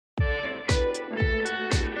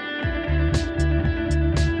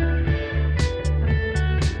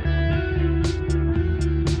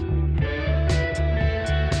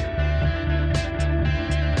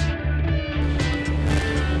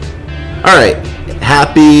All right.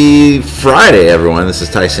 Happy Friday, everyone. This is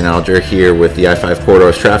Tyson Alger here with the I-5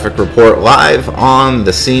 Corridors Traffic Report, live on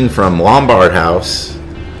the scene from Lombard House.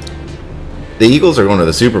 The Eagles are going to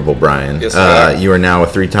the Super Bowl, Brian. Yes, you are now a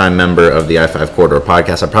three-time member of the I-5 Corridor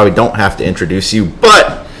podcast. I probably don't have to introduce you,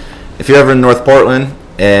 but if you're ever in North Portland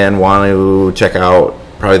and want to check out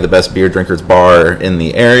probably the best beer drinkers bar in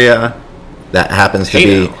the area, that happens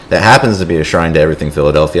to be a shrine to everything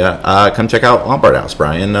Philadelphia, come check out Lombard House,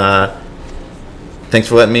 Brian. Thanks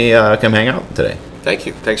for letting me come hang out today. Thank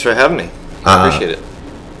you. Thanks for having me. I appreciate it.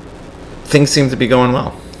 Things seem to be going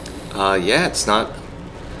well. Yeah, it's not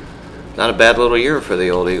a bad little year for the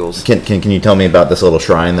old Eagles. Can you tell me about this little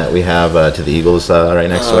shrine that we have to the Eagles right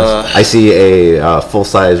next to us? I see a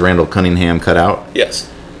full-size Randall Cunningham cutout. Yes.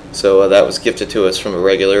 So that was gifted to us from a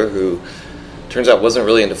regular who turns out wasn't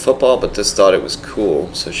really into football, but just thought it was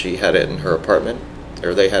cool. So she had it in her apartment,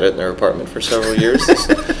 or they had it in their apartment for several years. This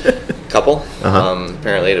couple.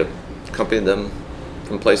 Apparently it accompanied them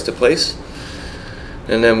from place to place.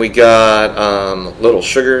 And then we got little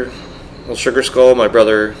sugar skull my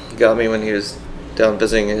brother got me when he was down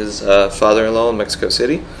visiting his father-in-law in Mexico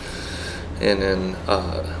City. And then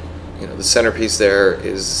the centerpiece there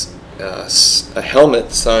is a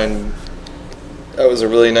helmet signed. That was a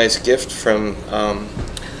really nice gift from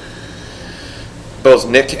both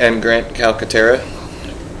Nick and Grant Calcaterra.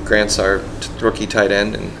 Grant's our rookie tight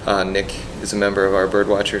end, and Nick is a member of our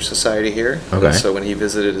Birdwatcher Society here. Okay. And so when he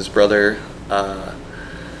visited his brother,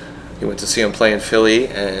 he went to see him play in Philly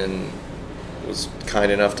and was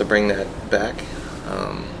kind enough to bring that back.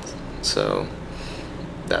 So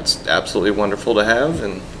that's absolutely wonderful to have,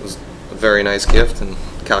 and it was a very nice gift. And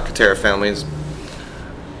Calcaterra family is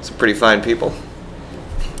some pretty fine people.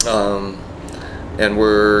 And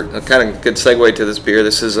we're a kind of good segue to this beer.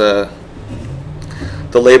 This is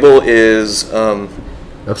the label is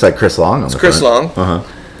Looks like Chris Long on the Chris front. Long.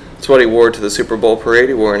 It's what he wore to the Super Bowl parade.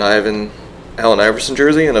 He wore an Allen Iverson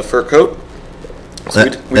jersey and a fur coat. So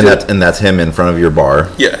that's him in front of your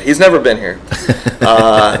bar. Yeah, he's never been here.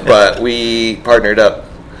 But we partnered up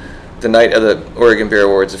the night of the Oregon Beer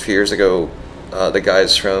Awards a few years ago. The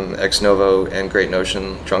guys from Ex Novo and Great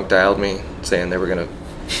Notion drunk dialed me saying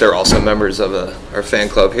they're also members of our fan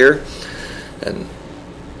club here, and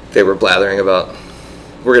they were blathering about,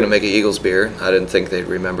 we're going to make an Eagles beer. I didn't think they'd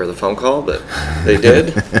remember the phone call, but they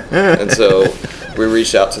did. And so we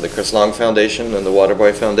reached out to the Chris Long Foundation and the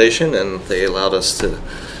Waterboy Foundation, and they allowed us to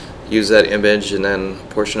use that image, and then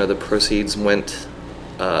a portion of the proceeds went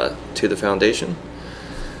to the foundation.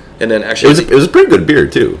 And then actually, it was a pretty good beer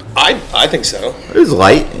too. I think so. It was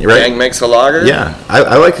light, right? Gang makes a lager. Yeah,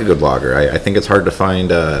 I like a good lager. I think it's hard to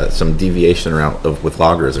find some deviation with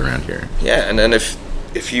lagers around here. Yeah, and then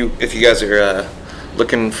if you guys are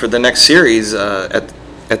looking for the next series at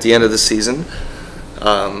the end of the season,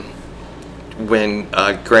 when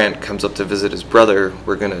Grant comes up to visit his brother,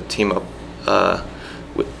 we're going to team up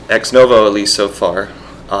with Ex Novo, at least so far,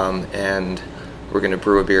 and we're going to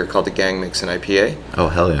brew a beer called the Gang Mix, an IPA. Oh,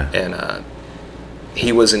 hell yeah. And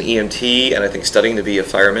he was an EMT and I think studying to be a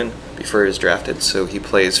fireman before he was drafted, so he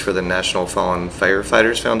plays for the National Fallen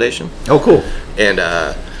Firefighters Foundation. Oh, cool. And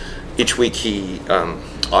each week he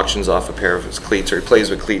auctions off a pair of his cleats, or he plays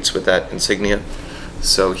with cleats with that insignia.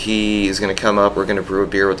 So he is going to come up, we're going to brew a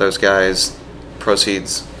beer with those guys.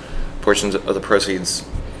 Portions of the proceeds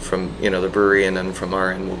from the brewery and then from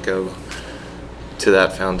our end will go to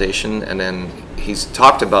that foundation. And then he's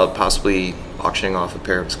talked about possibly auctioning off a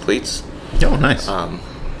pair of his cleats. Oh, nice.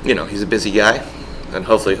 He's a busy guy, and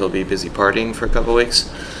hopefully he'll be busy partying for a couple weeks.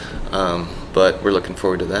 But we're looking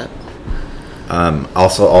forward to that.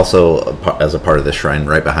 Also, as a part of the shrine,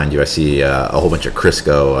 right behind you, I see a whole bunch of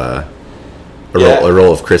Crisco. A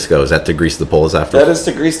roll of Crisco. Is that to grease the poles after? That is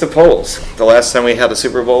to grease the poles. The last time we had a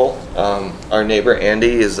Super Bowl, our neighbor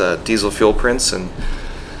Andy is a diesel fuel prince, and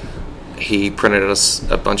he printed us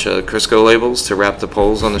a bunch of Crisco labels to wrap the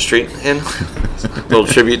poles on the street in. A little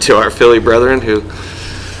tribute to our Philly brethren who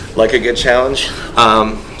like a good challenge.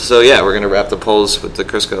 So yeah, we're going to wrap the poles with the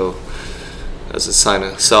Crisco as a sign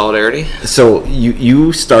of solidarity. So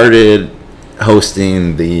you started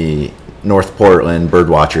hosting the North Portland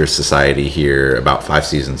Birdwatcher Society here about 5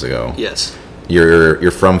 seasons ago. Yes.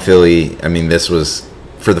 You're from Philly. I mean, this was,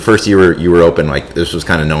 for the first year you were open, like, this was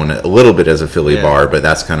kind of known a little bit as a Philly bar, but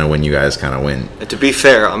that's kind of when you guys kind of went. And to be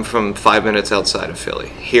fair, I'm from 5 minutes outside of Philly.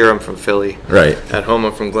 Here I'm from Philly. Right. At home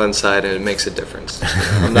I'm from Glenside, and it makes a difference.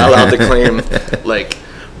 I'm not allowed to claim,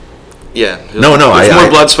 there's more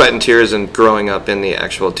blood, sweat, and tears than growing up in the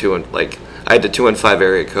actual I had the 215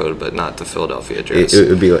 area code, but not the Philadelphia address.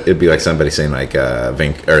 It'd be like somebody saying like or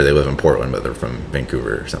they live in Portland, but they're from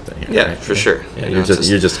Vancouver or something. Yeah, right? for sure. Yeah,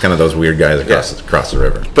 you're just kind of those weird guys across the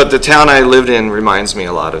river. But the town I lived in reminds me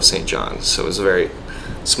a lot of St. John's. So it was a very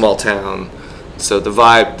small town. So the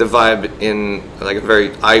vibe in like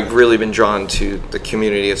I've really been drawn to the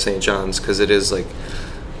community of St. John's because it's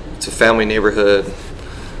a family neighborhood.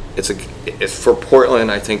 It's for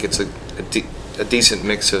Portland. I think it's a decent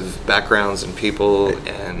mix of backgrounds and people,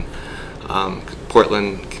 and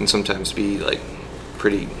Portland can sometimes be like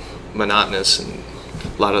pretty monotonous and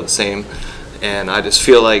a lot of the same. And I just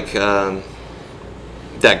feel like that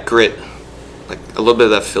grit, like a little bit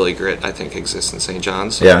of that Philly grit, I think exists in St.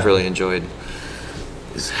 John's. So I've really enjoyed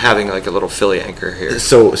having like a little Philly anchor here.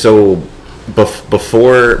 So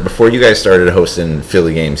before you guys started hosting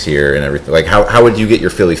Philly games here and everything, like how would you get your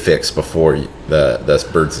Philly fix before the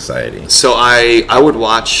Bird Society? So I would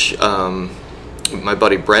watch my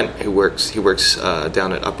buddy Brent, he works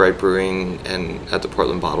down at Upright Brewing and at the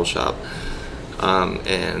Portland Bottle Shop,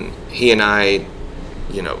 and he and I,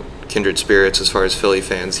 kindred spirits as far as Philly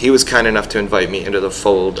fans. He was kind enough to invite me into the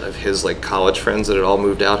fold of his like college friends that had all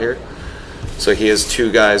moved out here. So he has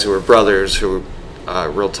two guys who are brothers who were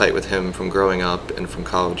real tight with him from growing up and from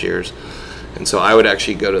college years. And so I would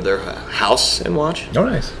actually go to their house and watch. Oh,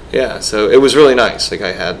 nice. Yeah, so it was really nice. Like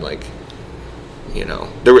I had I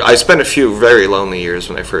spent a few very lonely years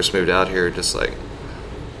when I first moved out here, just like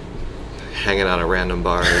hanging out at random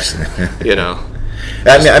bars, I mean,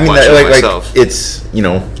 like it's,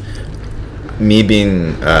 me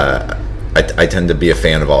being, I tend to be a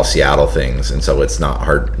fan of all Seattle things, and so it's not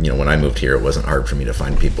hard. When I moved here, it wasn't hard for me to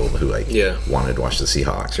find people who wanted to watch the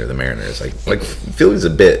Seahawks or the Mariners. Like Philly's a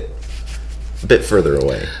bit further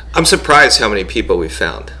away. I'm surprised how many people we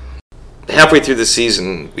found. Halfway through the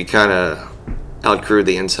season, we kind of outgrew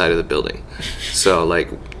the inside of the building. So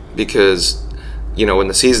because when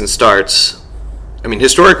the season starts, I mean,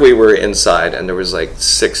 historically we're inside, and there was like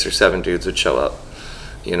 6 or 7 dudes would show up.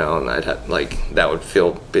 And I'd have, that would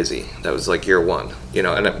feel busy. That was like year one,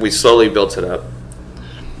 and we slowly built it up.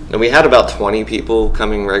 And we had about 20 people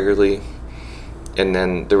coming regularly. And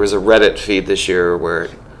then there was a Reddit feed this year where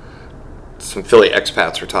some Philly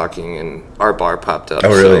expats were talking, and our bar popped up. Oh,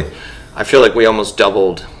 really? So I feel like we almost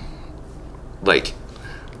doubled,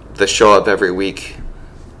 the show up every week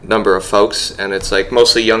number of folks. And it's like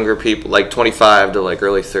mostly younger people, like 25 to like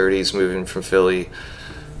early 30s moving from Philly.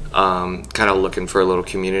 Kind of looking for a little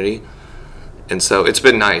community, and so it's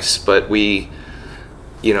been nice. But we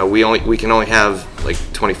can only have like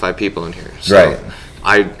 25 people in here. So right.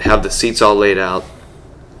 I have the seats all laid out,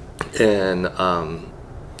 and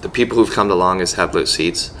the people who've come the longest have those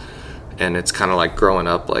seats. And it's kind of like growing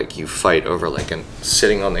up, like you fight over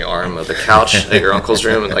sitting on the arm of the couch at your uncle's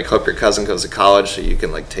room, and hope your cousin goes to college so you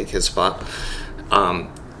can take his spot.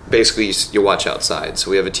 Basically, you watch outside.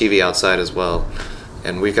 So we have a TV outside as well.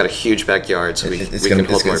 And we've got a huge backyard, so we can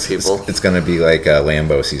hold more people. It's going to be like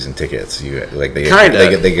Lambeau season tickets. They get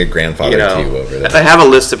grandfathered to you over there. I have a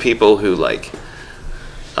list of people who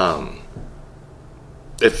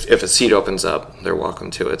if a seat opens up, they're welcome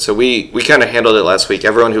to it. So we kind of handled it last week.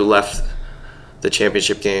 Everyone who left the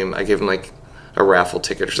championship game, I gave them a raffle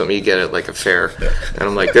ticket or something. You get it a fair, and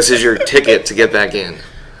I'm like, this is your ticket to get back in.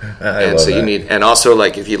 And so you need, and also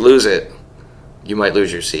if you lose it, you might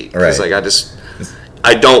lose your seat. Because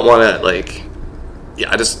I don't want to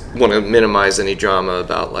I just want to minimize any drama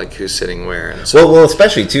about who's sitting where. And so. Well,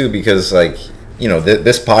 especially too because this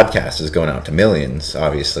podcast is going out to millions,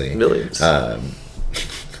 obviously. Millions.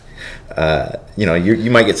 You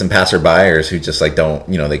might get some passerbyers who just don't.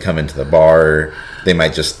 They come into the bar, they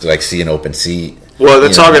might just see an open seat. Well,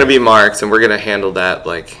 that's all going to be marked, and we're going to handle that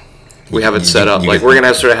We have it set up. We're going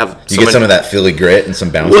to have You get some of that Philly grit and some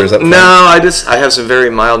bouncers up front? No, I have some very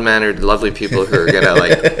mild-mannered, lovely people who are going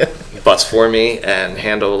to, bus for me and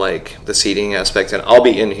handle, the seating aspect. And I'll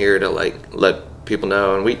be in here to, let people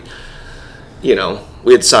know. And we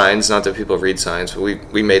had signs, not that people read signs, but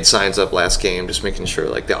we made signs up last game, just making sure,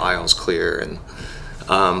 the aisle's clear. And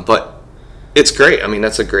but it's great. I mean,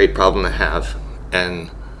 that's a great problem to have.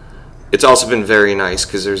 And it's also been very nice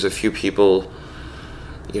because there's a few people,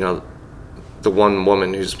 the one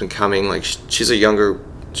woman who's been coming, she's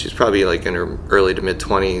probably in her early to mid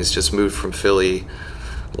 20s, just moved from Philly,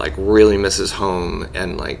 really misses home,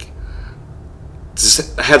 and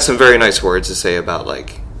had some very nice words to say about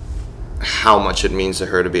how much it means to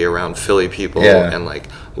her to be around Philly people and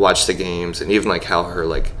watch the games, and even how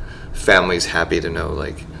her family's happy to know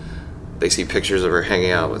they see pictures of her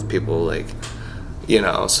hanging out with people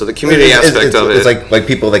So the community aspect of it. It's like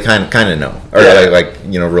people they kind of know, or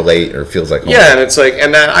relate, or feels like home. Yeah, and it's like,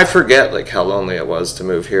 and I forget like how lonely it was to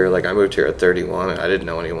move here. Like I moved here at 31, and I didn't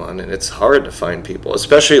know anyone, and it's hard to find people,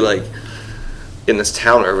 especially like in this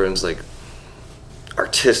town where everyone's like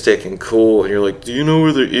artistic and cool, and you're like, do you know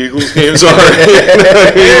where the Eagles games are?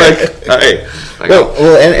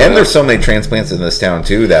 And there's so many transplants in this town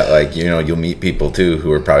too that like you'll meet people too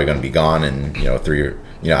who are probably going to be gone in 3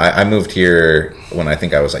 I moved here when I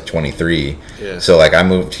think I was like 23. Yeah. So like I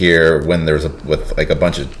moved here when there was with like a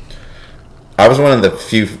bunch of. I was one of the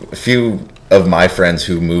few of my friends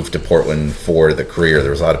who moved to Portland for the career.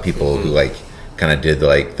 There was a lot of people who like kind of did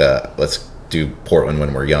like let's do Portland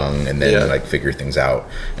when we're young and then like figure things out.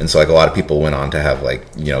 And so like a lot of people went on to have like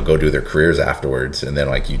go do their careers afterwards, and then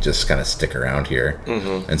like you just kind of stick around here.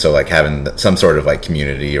 And so like having some sort of like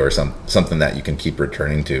community or something that you can keep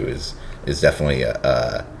returning to is definitely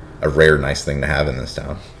a rare nice thing to have in this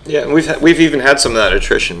town. Yeah, and we've even had some of that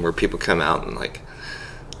attrition where people come out and like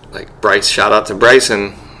Bryce. Shout out to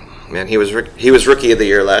Bryson, man. He was rookie of the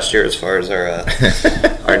year last year as far as our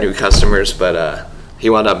our new customers, but he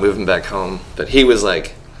wound up moving back home. But he was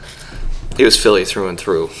Philly through and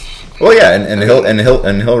through. Well, yeah, and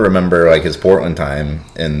he'll remember like his Portland time,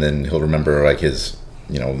 and then he'll remember like his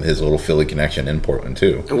his little Philly connection in Portland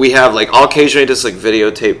too. And we have like I'll occasionally just like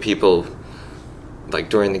videotape people like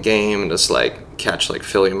during the game and just like catch like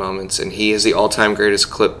Philly moments, and he is the all-time greatest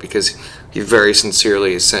clip because he very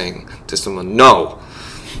sincerely is saying to someone, "No,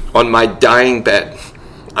 on my dying bed,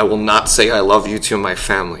 I will not say I love you to my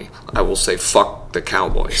family. I will say fuck the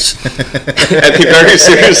Cowboys." And he very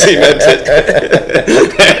seriously meant it.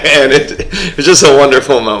 And it's just a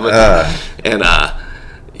wonderful moment.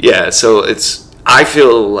 So I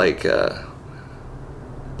feel like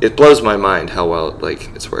it blows my mind how well like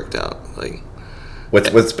it's worked out. Like what's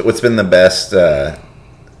been the best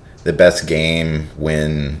game,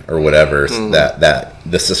 win, or whatever that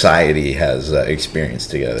the society has experienced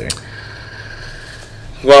together?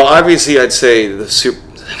 Well, obviously, I'd say the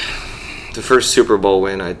first Super Bowl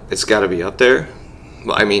win. It's got to be up there.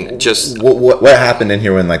 I mean, just what happened in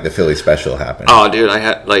here when like the Philly special happened? Oh, dude, I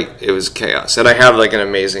had like it was chaos, and I have like an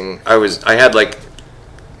amazing. I had like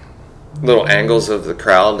little angles of the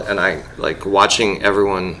crowd, and I like watching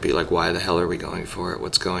everyone be like, "Why the hell are we going for it?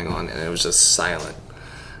 What's going on?" And it was just silent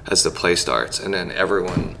as the play starts, and then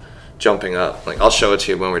everyone jumping up. Like I'll show it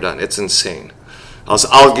to you when we're done. It's insane.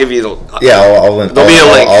 I'll give you the there'll be a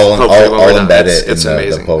link. I'll embed it it's in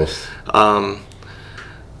amazing. The post.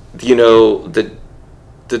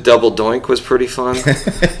 The double doink was pretty fun.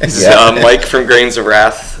 Yeah. Mike from Grains of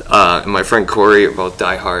Wrath and my friend Corey are both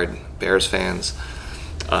diehard Bears fans.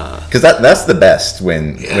 Because that's the best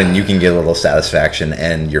when you can get a little satisfaction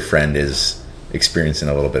and your friend is experiencing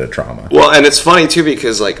a little bit of trauma. Well, and it's funny too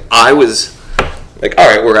because like I was like, all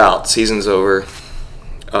right, we're out, season's over.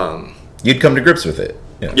 You'd come to grips with it.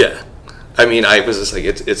 Yeah. I mean, I was just like,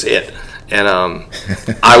 it's it. And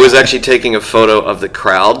I was actually taking a photo of the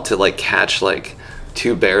crowd to like catch like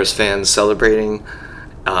 2 Bears fans celebrating,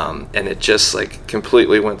 and it just like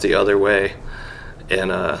completely went the other way.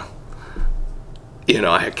 And I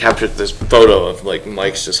had captured this photo of like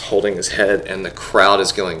Mike's just holding his head, and the crowd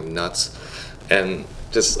is going nuts. And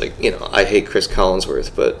just like I hate Chris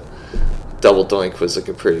Collinsworth, but double doink was like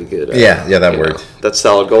a pretty good. That worked. That's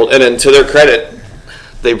solid gold. And then to their credit,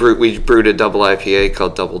 we brewed a double IPA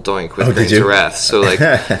called Double Doink with Grains of Wrath. So like,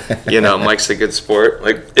 Mike's a good sport.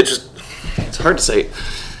 Like it's hard to say.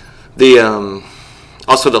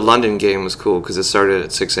 Also the London game was cool because it started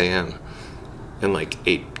at 6 a.m. and like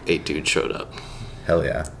eight dudes showed up. Hell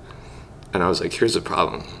yeah. And I was like, here's the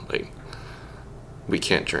problem. Like, we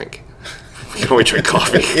can't drink. We can only drink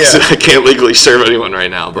coffee. So I can't legally serve anyone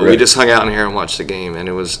right now. But we just hung out in here and watched the game, and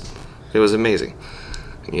it was amazing.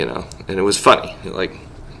 And it was funny. Like,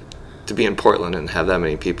 to be in Portland and have that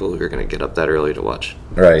many people who are going to get up that early to watch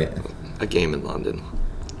a game in London.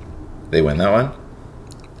 They win that one?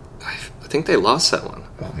 I think they lost that one.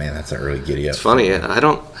 Oh, man, that's an early giddy up. It's funny. I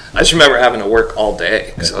just remember having to work all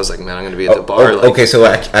day because I was like, man, I'm going to be at the bar. Okay, so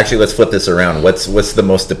actually, let's flip this around. What's the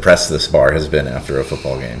most depressed this bar has been after a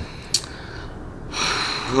football game?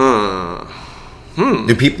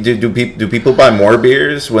 Do people buy more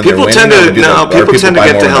beers when they're winning? People tend to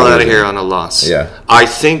get the hell out of here on a loss. Yeah, I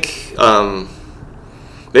think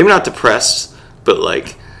maybe not depressed, but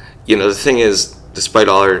like the thing is, despite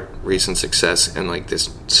all our recent success and like this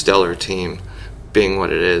stellar team being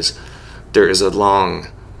what it is, there is a long,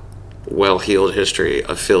 well-heeled history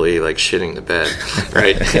of Philly like shitting the bed,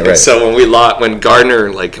 right? Right. So when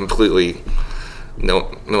Gardner like completely,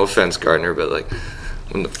 no offense Gardner, but like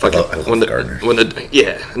when the fucking I love Gardner.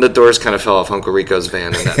 And the doors kind of fell off Uncle Rico's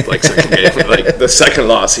van in that like second game, like the second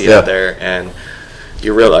loss he had there, and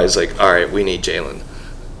you realize like, all right, we need Jalen.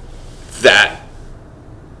 That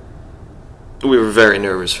we were very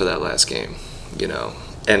nervous for that last game, you know,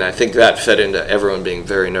 and I think that fed into everyone being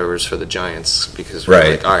very nervous for the Giants because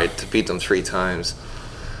we're like, all right, to beat them 3 times,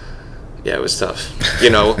 yeah, it was tough, you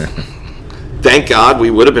know. Thank God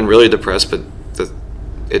we would have been really depressed, but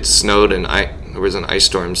it snowed and there was an ice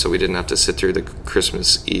storm, so we didn't have to sit through the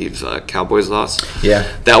Christmas Eve Cowboys loss. Yeah,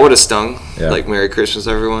 that would have stung. Yeah. Like, Merry Christmas,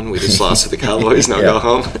 everyone. We just lost to the Cowboys. Now go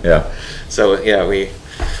home. Yeah. So yeah,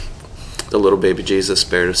 the little baby Jesus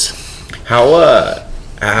spared us. How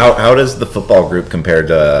does the football group compare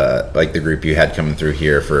to like the group you had coming through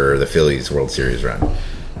here for the Phillies World Series run?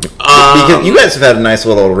 Because you guys have had a nice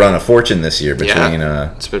little run of fortune this year between.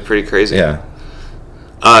 Yeah, it's been pretty crazy. Yeah.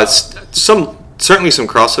 Certainly some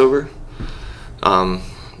crossover.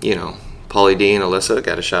 You know, Paulie D and Alyssa,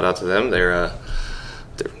 got a shout out to them. They're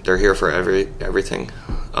here for everything.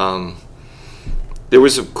 There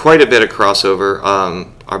was quite a bit of crossover.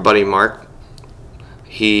 Our buddy Mark,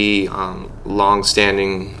 he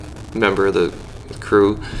long-standing member of the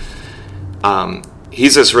crew.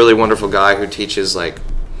 He's this really wonderful guy who teaches like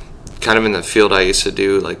kind of in the field I used to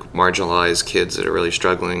do, like marginalized kids that are really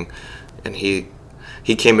struggling, and he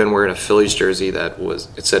came in wearing a Phillies jersey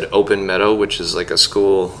it said Open Meadow, which is like a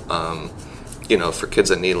school, you know, for kids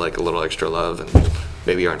that need like a little extra love and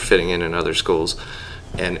maybe aren't fitting in other schools.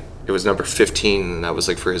 And it was number 15, and that was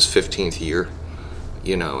like for his 15th year,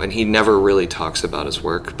 you know. And he never really talks about his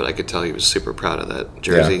work, but I could tell he was super proud of that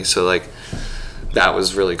jersey. Yeah. So like that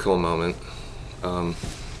was a really cool moment.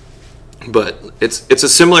 But it's a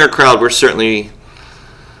similar crowd. We're certainly,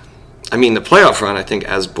 I mean, the playoff run, I think,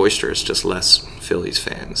 as boisterous, just less Phillies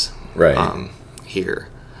fans here.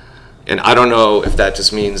 And I don't know if that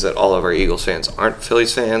just means that all of our Eagles fans aren't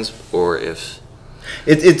Phillies fans, or if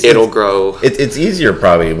it'll grow. It's easier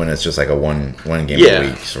probably when it's just like a one game a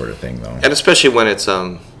week sort of thing, though. And especially when it's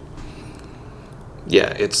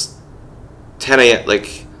it's 10 a.m.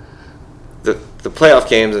 Like the playoff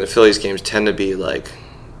games and the Phillies games tend to be like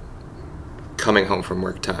coming home from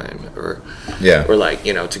work time, or like,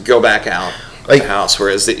 you know, to go back out like the house,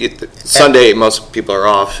 whereas Sunday most people are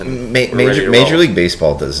off. And Major League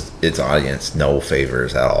Baseball does its audience no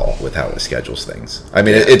favors at all with how it schedules things. I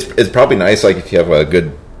mean, it's probably nice like if you have a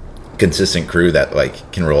good consistent crew that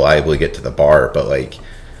like can reliably get to the bar, but like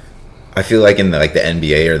I feel like in the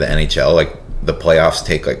NBA or the NHL, like the playoffs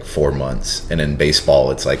take like 4 months, and in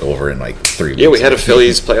baseball it's like over in like 3 weeks. Yeah, we had a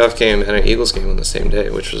Phillies playoff game and an Eagles game on the same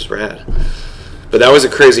day, which was rad. But that was a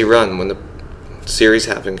crazy run when the series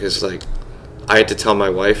happened, because like I had to tell my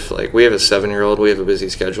wife, like, we have a 7-year-old, we have a busy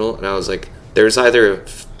schedule, and I was like, there's either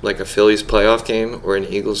like a Phillies playoff game or an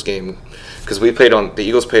Eagles game, because the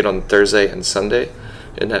Eagles played on Thursday and Sunday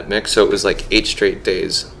in that mix, so it was like 8 straight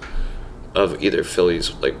days of either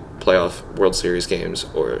Phillies like playoff World Series games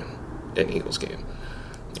or an Eagles game.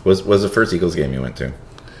 Was the first Eagles game you went to?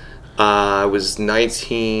 It was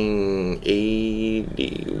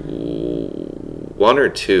 1981 or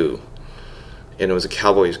 2, and it was a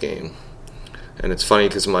Cowboys game. And it's funny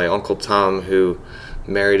because my Uncle Tom, who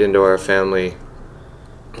married into our family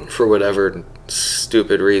for whatever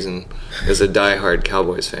stupid reason, is a diehard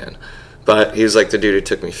Cowboys fan. But he's like the dude who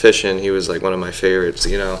took me fishing. He was like one of my favorites,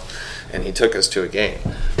 you know, and he took us to a game.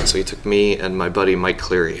 So he took me and my buddy Mike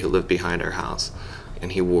Cleary, who lived behind our house,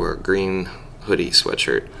 and he wore a green hoodie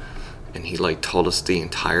sweatshirt. And he like told us the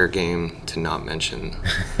entire game to not mention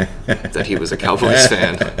that he was a Cowboys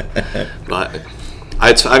fan. But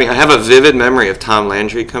I have a vivid memory of Tom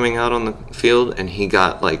Landry coming out on the field, and he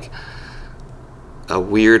got like a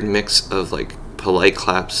weird mix of like polite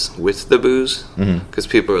claps with the boos, because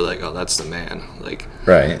people were like, "Oh, that's the man!" Like,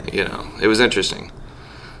 right? You know, it was interesting.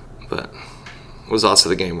 But it was also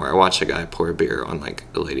the game where I watched a guy pour a beer on like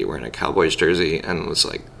a lady wearing a Cowboys jersey, and was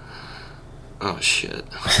like, oh shit!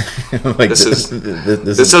 Like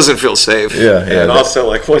this doesn't feel safe. Yeah. And also,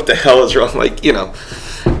 like, what the hell is wrong? Like, you know,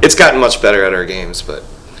 it's gotten much better at our games, but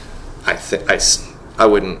I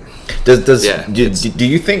wouldn't. Do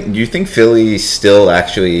you think Philly still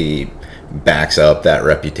actually backs up that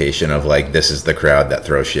reputation of like, this is the crowd that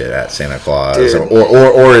throws shit at Santa Claus,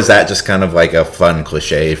 or is that just kind of like a fun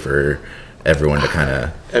cliche for everyone to kind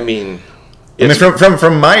of? I mean,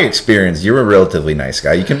 from my experience, you're a relatively nice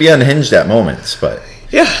guy. You can be unhinged at moments, but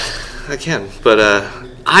yeah, I can. But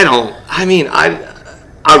I don't. I mean, I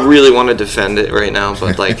really want to defend it right now,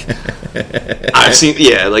 but like I've seen,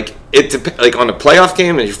 like like on a playoff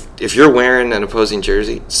game, if you're wearing an opposing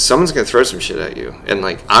jersey, someone's gonna throw some shit at you, and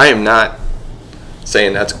like I am not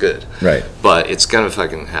saying that's good. Right. But it's going to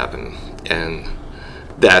fucking happen. And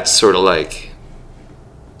that's sort of like,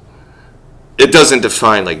 it doesn't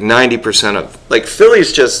define like 90% of, like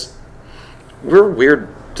Philly's just, we're a weird,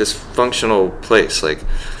 dysfunctional place. Like,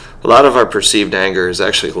 a lot of our perceived anger is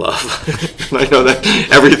actually love. I know that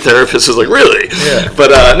every therapist is like, really? Yeah.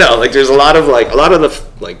 But no, like there's a lot of the,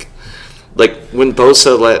 like when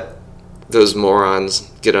Bosa let those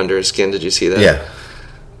morons get under his skin, did you see that? Yeah.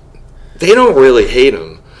 They don't really hate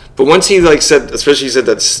him. But once he like said, especially he said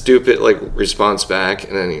that stupid like response back,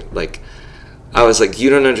 and then he like, I was like,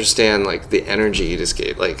 you don't understand like the energy he just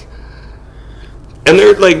gave. Like, and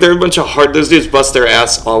they're a bunch of those dudes bust their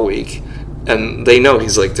ass all week. And they know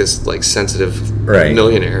he's like this like sensitive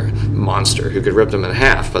millionaire monster who could rip them in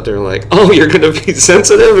half, but they're like, oh, you're gonna be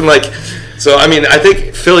sensitive, and like, so I mean, I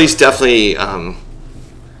think Philly's definitely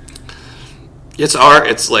it's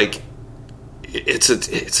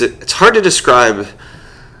hard to describe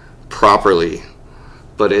properly,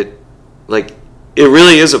 but it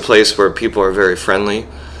really is a place where people are very friendly,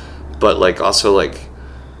 but like also like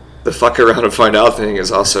the fuck around and find out thing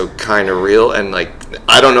is also kind of real, and like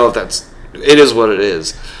I don't know if it is what it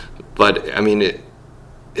is, but I mean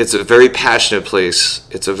it's a very passionate place.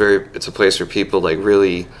 It's a place where people like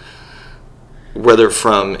really, where they're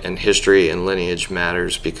from and history and lineage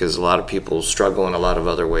matters, because a lot of people struggle in a lot of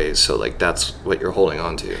other ways. So like that's what you're holding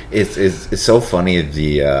on to. It's so funny,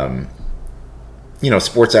 the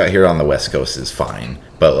sports out here on the West Coast is fine,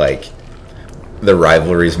 but like the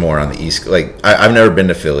rivalry's more on the East. Like I've never been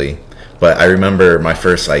to Philly. But I remember my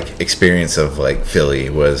first like experience of like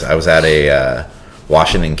Philly was I was at a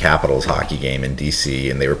Washington Capitals hockey game in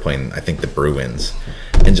DC, and they were playing, I think, the Bruins.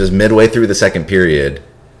 And just midway through the second period,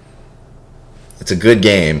 it's a good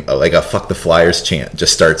game. Like a "fuck the Flyers" chant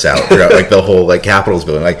just starts out throughout like the whole like Capitals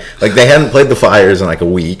building. Like they hadn't played the Flyers in like a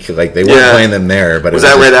week. Like they weren't playing them there. But was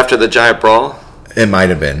that right after the giant brawl? It might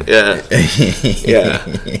have been. Yeah. Yeah.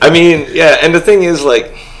 I mean, yeah. And the thing is,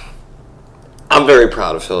 like, I'm very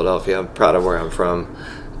proud of Philadelphia. I'm proud of where I'm from.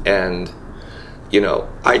 And,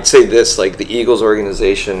 I'd say this, like, the Eagles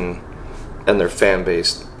organization and their fan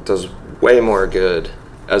base does way more good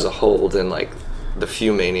as a whole than, like, the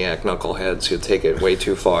few maniac knuckleheads who take it way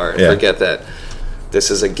too far and forget that this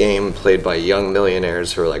is a game played by young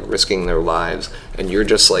millionaires who are, like, risking their lives, and you're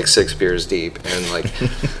just, like, 6 beers deep. And, like,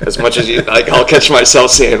 as much as you, like, I'll catch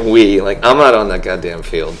myself saying we, like, I'm not on that goddamn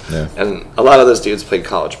field. Yeah. And a lot of those dudes played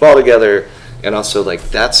college ball together. And also, like,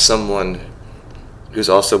 that's someone who's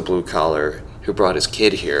also blue-collar, who brought his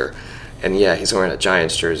kid here. And, yeah, he's wearing a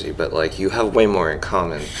Giants jersey, but, like, you have way more in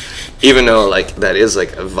common. Even though, like, that is,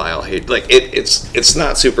 like, a vile hate. Like, it's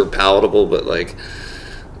not super palatable, but, like,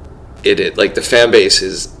 like, the fan base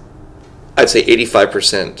is, I'd say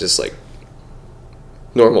 85% just, like,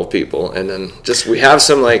 normal people, and then just we have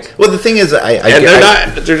some like. Well, the thing is,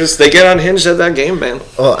 they get unhinged at that game, man.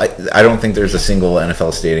 Well, I don't think there's a single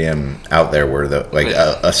NFL stadium out there where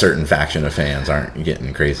a certain faction of fans aren't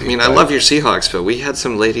getting crazy. I mean, I love your Seahawks, but we had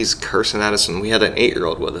some ladies cursing at us, and we had an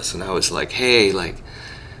 8-year-old with us, and I was like, hey, like,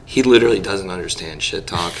 he literally doesn't understand shit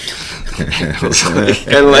talk. I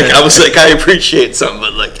was like, I appreciate something,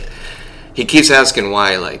 but like, he keeps asking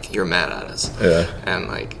why, like, you're mad at us. Yeah. And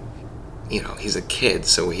like, he's a kid,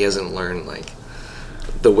 so he hasn't learned, like,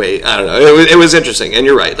 the way, I don't know. It was interesting, and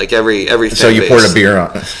you're right. Like, every fan So you base, poured a beer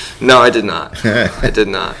on it? No, I did not. I did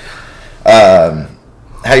not.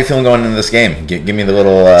 How you feeling going into this game? Give me the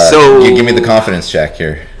little, give me the confidence check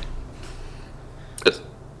here.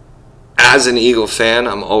 As an Eagle fan,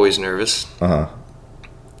 I'm always nervous.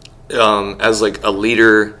 As, like, a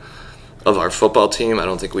leader of our football team, I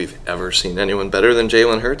don't think we've ever seen anyone better than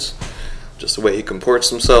Jalen Hurts. Just the way he comports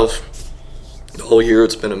himself. The whole year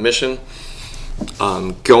it's been a mission.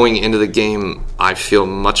 Going into the game, I feel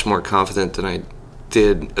much more confident than I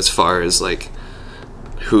did as far as, like,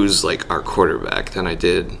 who's, like, our quarterback than I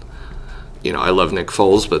did. I love Nick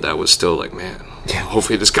Foles, but that was still like, man,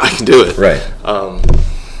 hopefully this guy can do it. Right.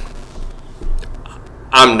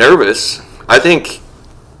 I'm nervous. I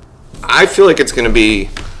feel like it's going to be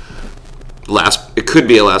it could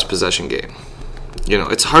be a last possession game.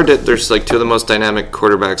 It's hard there's like two of the most dynamic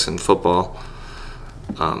quarterbacks in football.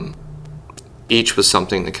 Each with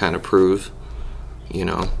something to kind of prove.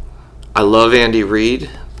 I love Andy Reid.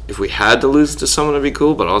 If we had to lose to someone, it'd be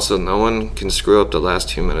cool, but also no one can screw up the last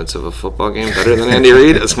 2 minutes of a football game better than Andy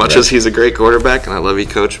Reid, as much as he's a great quarterback, and I love you,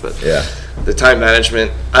 coach, but the time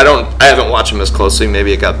management, I haven't watched him as closely.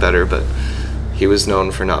 Maybe it got better, but he was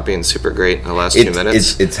known for not being super great in the last 2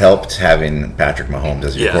 minutes. It's helped having Patrick Mahomes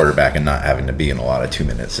as your quarterback and not having to be in a lot of 2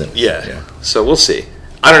 minutes. 2 minute. So we'll see.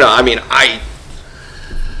 I don't know. I mean, I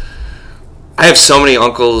feel like it's going to be last possession game. It's hard to describe properly, but it really is a place where people are very friendly. And like, I love your Seahawks, but we had some ladies cursing at us, and I was like, hey, like, he literally doesn't understand shit talk. I mean, I have so many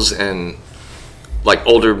uncles and like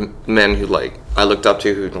older men who like I looked up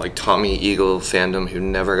to, who like taught me Eagle fandom, who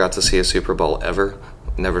never got to see a Super Bowl ever,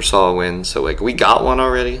 never saw a win. So like we got one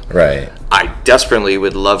already. Right. I desperately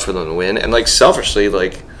would love for them to win, and like selfishly,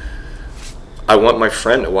 like I want my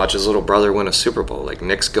friend to watch his little brother win a Super Bowl. Like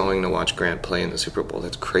Nick's going to watch Grant play in the Super Bowl.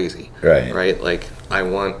 That's crazy. Right. Right. Like I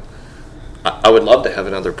would love to have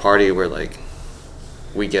another party where like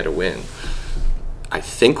we get a win. I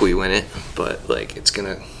think we win it, but like I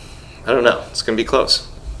don't know. It's gonna be close.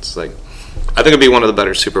 It's like I think it'd be one of the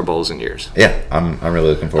better Super Bowls in years. Yeah, I'm really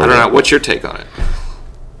looking forward. I don't know. What's your take on it?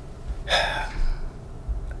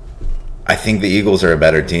 I think the Eagles are a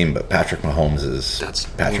better team, but Patrick Mahomes is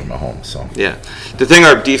Patrick Mahomes. So yeah, the thing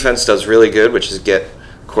our defense does really good, which is get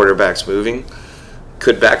quarterbacks moving,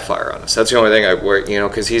 could backfire on us. That's the only thing I worry,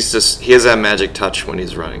 because he has that magic touch when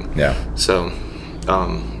he's running. Yeah. So,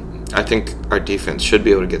 I think our defense should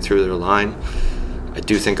be able to get through their line. I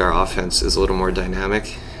do think our offense is a little more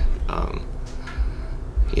dynamic.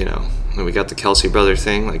 And we got the Kelsey brother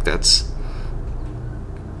thing. Like that's,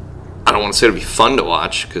 I don't want to say it'll be fun to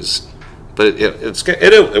watch but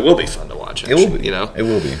it will be fun to watch. Actually, it will be. It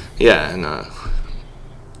will be. Yeah, and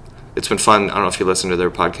it's been fun. I don't know if you listen to their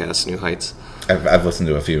podcast, New Heights. I've listened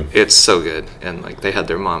to a few. It's so good, and like they had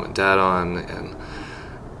their mom and dad on, and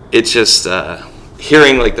it's just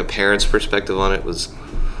hearing like the parents' perspective on it was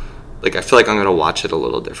like I feel like I'm gonna watch it a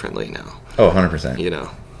little differently now. Oh, 100%.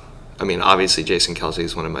 I mean, obviously Jason Kelsey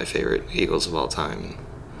is one of my favorite Eagles of all time.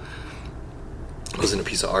 I was in a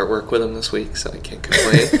piece of artwork with him this week, so I can't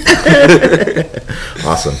complain.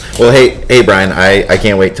 Awesome. Well, hey, Brian, I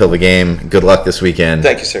can't wait till the game. Good luck this weekend.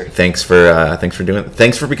 Thank you, sir. Thanks for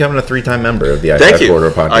becoming a 3-time member of the I5 Corridor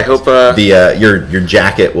podcast. I hope your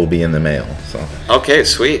jacket will be in the mail. So okay,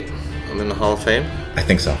 sweet. I'm in the Hall of Fame. I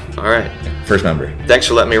think so. All right. First member. Thanks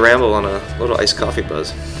for letting me ramble on a little iced coffee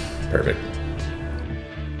buzz. Perfect.